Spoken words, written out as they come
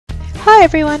Hi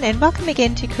everyone, and welcome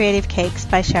again to Creative Cakes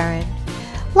by Sharon.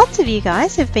 Lots of you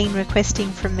guys have been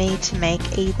requesting from me to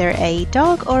make either a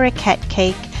dog or a cat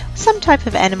cake, some type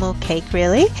of animal cake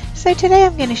really. So today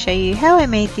I'm going to show you how I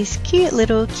made this cute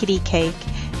little kitty cake.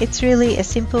 It's really a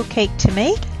simple cake to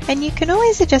make, and you can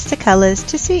always adjust the colours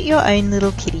to suit your own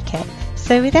little kitty cat.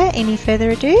 So without any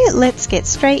further ado, let's get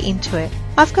straight into it.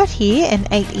 I've got here an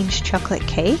 8-inch chocolate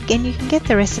cake, and you can get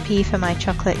the recipe for my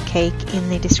chocolate cake in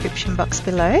the description box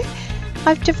below.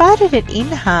 I've divided it in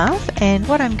half, and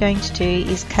what I'm going to do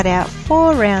is cut out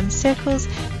 4 round circles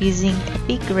using a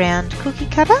big round cookie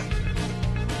cutter.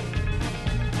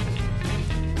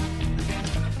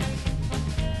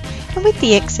 And with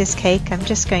the excess cake, I'm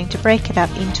just going to break it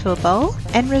up into a bowl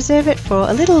and reserve it for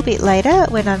a little bit later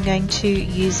when I'm going to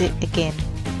use it again.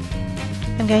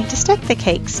 I'm going to stack the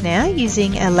cakes now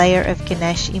using a layer of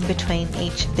ganache in between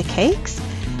each of the cakes.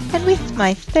 And with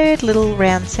my third little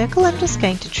round circle, I'm just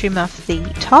going to trim off the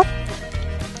top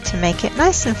to make it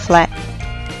nice and flat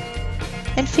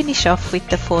and finish off with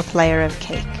the 4th layer of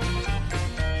cake.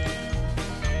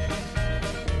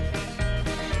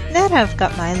 Now that I've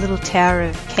got my little tower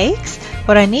of cakes,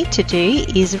 what I need to do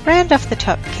is round off the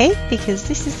top cake because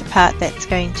this is the part that's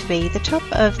going to be the top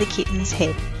of the kitten's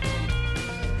head.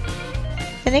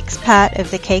 The next part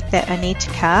of the cake that I need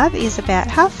to carve is about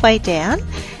halfway down,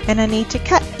 and I need to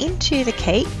cut into the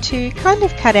cake to kind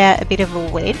of cut out a bit of a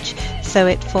wedge so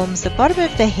it forms the bottom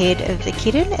of the head of the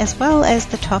kitten as well as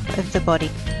the top of the body.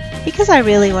 Because I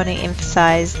really want to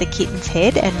emphasize the kitten's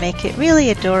head and make it really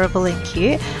adorable and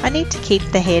cute, I need to keep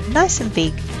the head nice and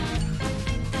big.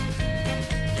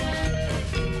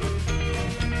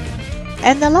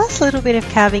 And the last little bit of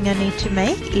carving I need to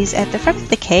make is at the front of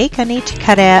the cake. I need to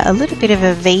cut out a little bit of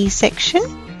a V section,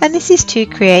 and this is to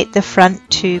create the front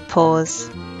 2 paws.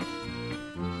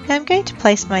 Now I'm going to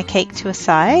place my cake to a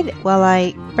side while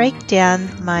I break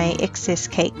down my excess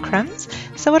cake crumbs.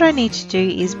 So what I need to do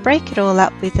is break it all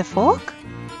up with a fork.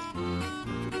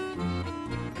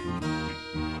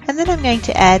 And then I'm going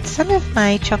to add some of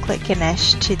my chocolate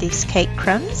ganache to this cake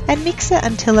crumbs and mix it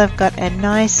until I've got a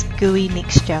nice gooey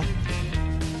mixture.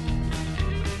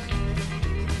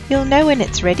 You'll know when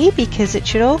it's ready because it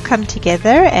should all come together,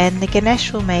 and the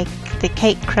ganache will make the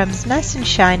cake crumbs nice and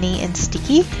shiny and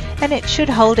sticky, and it should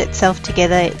hold itself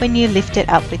together when you lift it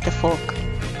up with the fork.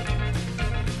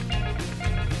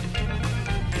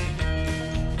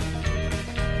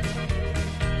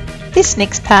 This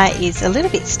next part is a little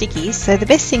bit sticky, so the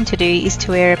best thing to do is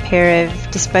to wear a pair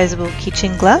of disposable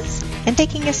kitchen gloves. And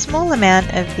taking a small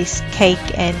amount of this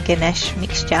cake and ganache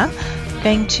mixture, I'm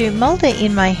going to mold it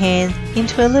in my hand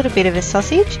into a little bit of a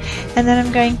sausage, and then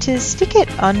I'm going to stick it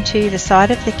onto the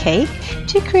side of the cake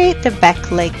to create the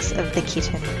back legs of the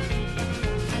kitten.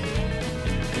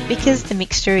 Because the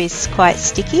mixture is quite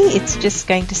sticky, it's just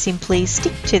going to simply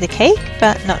stick to the cake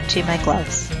but not to my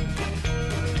gloves.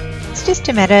 It's just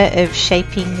a matter of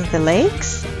shaping the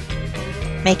legs,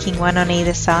 making one on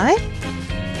either side,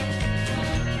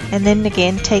 and then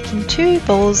again taking 2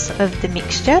 balls of the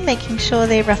mixture, making sure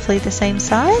they're roughly the same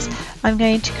size. I'm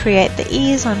going to create the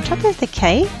ears on top of the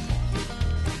cake,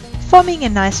 forming a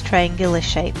nice triangular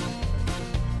shape.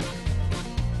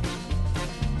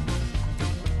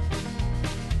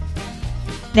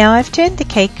 Now I've turned the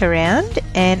cake around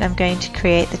and I'm going to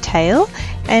create the tail,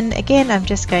 and again I'm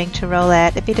just going to roll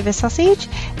out a bit of a sausage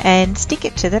and stick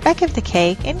it to the back of the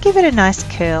cake and give it a nice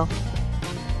curl.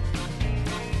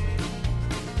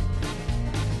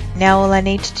 Now all I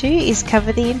need to do is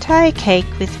cover the entire cake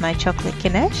with my chocolate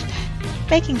ganache,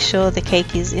 making sure the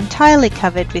cake is entirely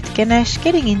covered with ganache,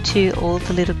 getting into all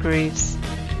the little grooves.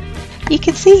 You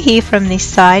can see here from this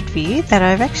side view that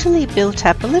I've actually built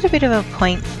up a little bit of a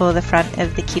point for the front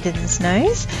of the kitten's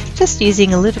nose, just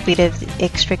using a little bit of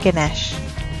extra ganache.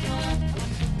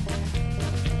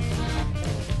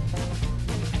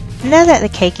 Now that the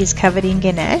cake is covered in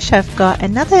ganache, I've got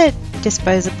another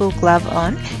disposable glove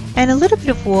on and a little bit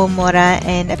of warm water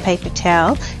and a paper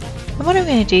towel. And what I'm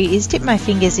going to do is dip my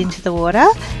fingers into the water,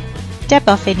 dab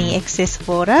off any excess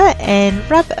water and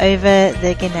rub over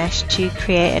the ganache to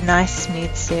create a nice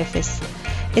smooth surface.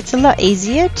 It's a lot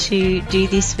easier to do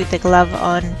this with the glove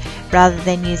on rather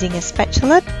than using a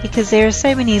spatula because there are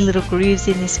so many little grooves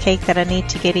in this cake that I need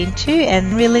to get into,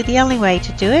 and really the only way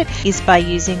to do it is by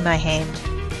using my hand.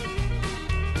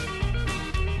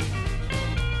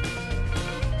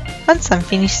 Once I'm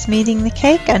finished smoothing the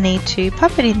cake, I need to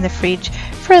pop it in the fridge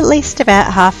for at least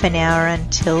about half an hour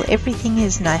until everything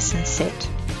is nice and set.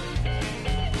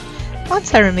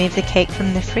 Once I remove the cake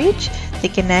from the fridge, the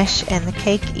ganache and the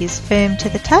cake is firm to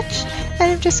the touch,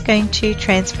 and I'm just going to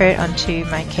transfer it onto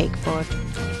my cake board.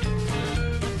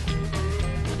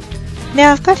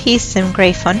 Now I've got here some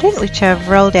grey fondant which I've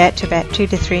rolled out to about 2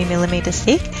 to 3 millimeters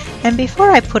thick, and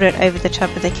before I put it over the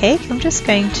top of the cake I'm just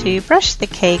going to brush the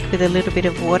cake with a little bit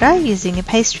of water using a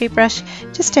pastry brush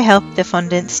just to help the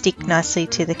fondant stick nicely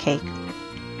to the cake.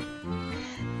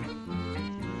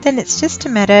 Then it's just a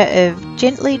matter of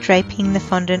gently draping the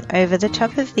fondant over the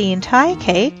top of the entire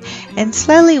cake and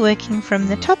slowly working from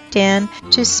the top down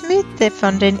to smooth the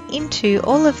fondant into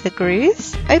all of the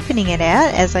grooves, opening it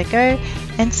out as I go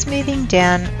and smoothing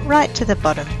down right to the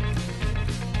bottom.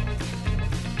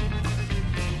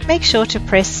 Make sure to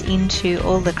press into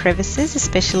all the crevices,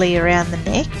 especially around the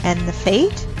neck and the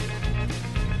feet,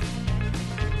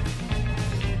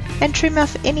 and trim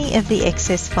off any of the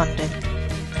excess fondant.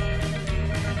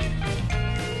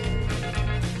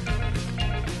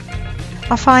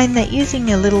 I find that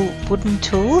using a little wooden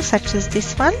tool such as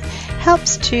this one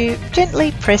helps to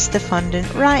gently press the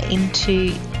fondant right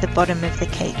into the bottom of the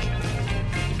cake.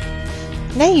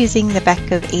 Now using the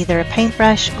back of either a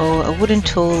paintbrush or a wooden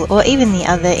tool or even the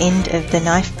other end of the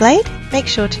knife blade, make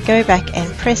sure to go back and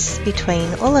press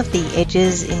between all of the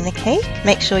edges in the cake.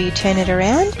 Make sure you turn it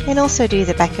around and also do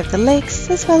the back of the legs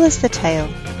as well as the tail.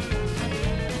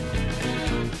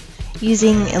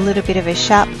 Using a little bit of a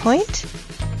sharp point,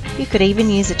 you could even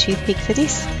use a toothpick for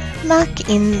this, mark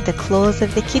in the claws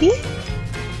of the kitty,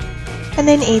 and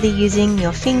then either using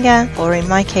your finger, or in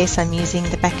my case I'm using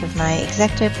the back of my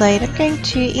x-acto blade, I'm going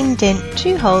to indent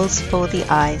 2 holes for the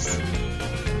eyes.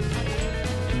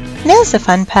 Now's the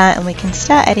fun part, and we can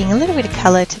start adding a little bit of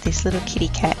colour to this little kitty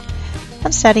cat.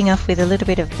 I'm starting off with a little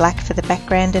bit of black for the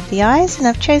background of the eyes, and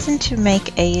I've chosen to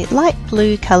make a light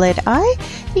blue coloured eye.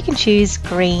 You can choose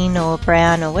green or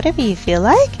brown or whatever you feel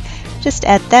like. Just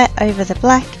add that over the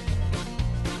black,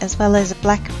 as well as a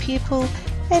black pupil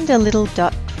and a little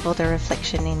dot for the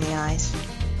reflection in the eyes.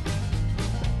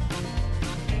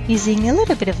 Using a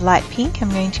little bit of light pink, I'm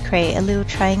going to create a little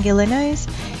triangular nose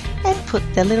and put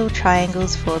the little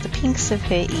triangles for the pinks of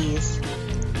her ears.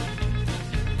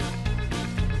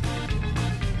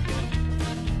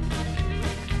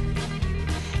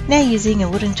 Now using a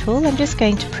wooden tool, I'm just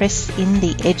going to press in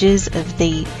the edges of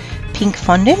the pink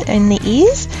fondant in the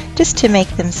ears just to make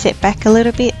them set back a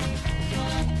little bit,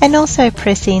 and also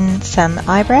press in some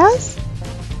eyebrows,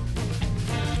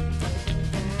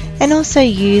 and also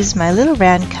use my little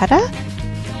round cutter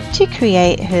to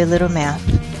create her little mouth.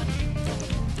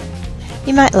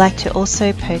 You might like to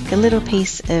also poke a little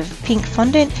piece of pink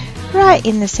fondant right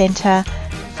in the centre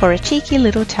for a cheeky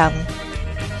little tongue.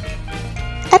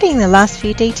 Adding the last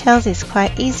few details is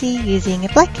quite easy, using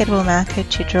a black edible marker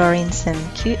to draw in some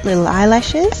cute little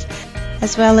eyelashes,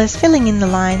 as well as filling in the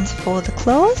lines for the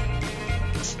claws.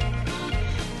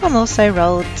 I've also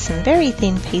rolled some very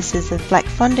thin pieces of black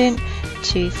fondant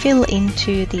to fill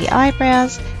into the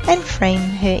eyebrows and frame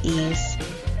her ears.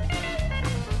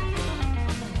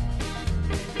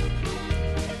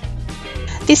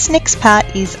 This next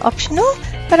part is optional,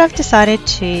 but I've decided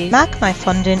to mark my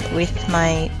fondant with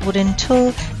my wooden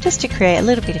tool just to create a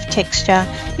little bit of texture.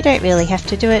 You don't really have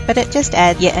to do it, but it just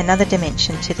adds yet another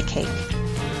dimension to the cake.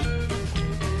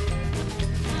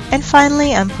 And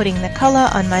finally, I'm putting the collar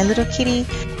on my little kitty.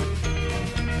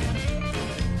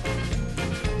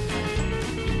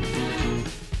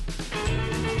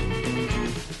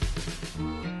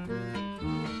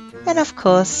 And of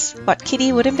course, what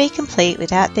kitty wouldn't be complete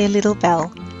without their little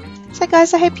bell? So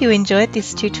guys, I hope you enjoyed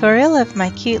this tutorial of my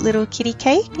cute little kitty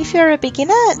cake. If you're a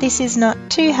beginner, this is not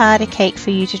too hard a cake for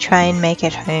you to try and make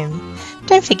at home.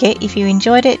 Don't forget, if you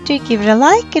enjoyed it, do give it a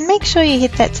like and make sure you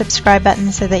hit that subscribe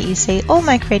button so that you see all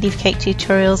my creative cake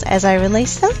tutorials as I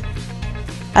release them.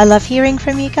 I love hearing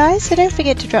from you guys, so don't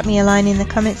forget to drop me a line in the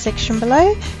comment section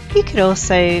below. You could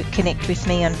also connect with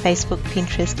me on Facebook,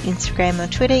 Pinterest, Instagram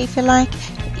or Twitter if you like.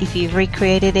 If you've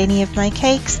recreated any of my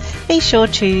cakes, be sure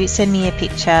to send me a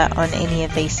picture on any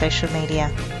of these social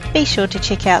media. Be sure to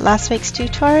check out last week's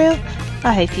tutorial.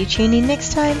 I hope you tune in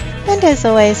next time, and as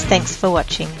always, thanks for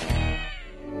watching.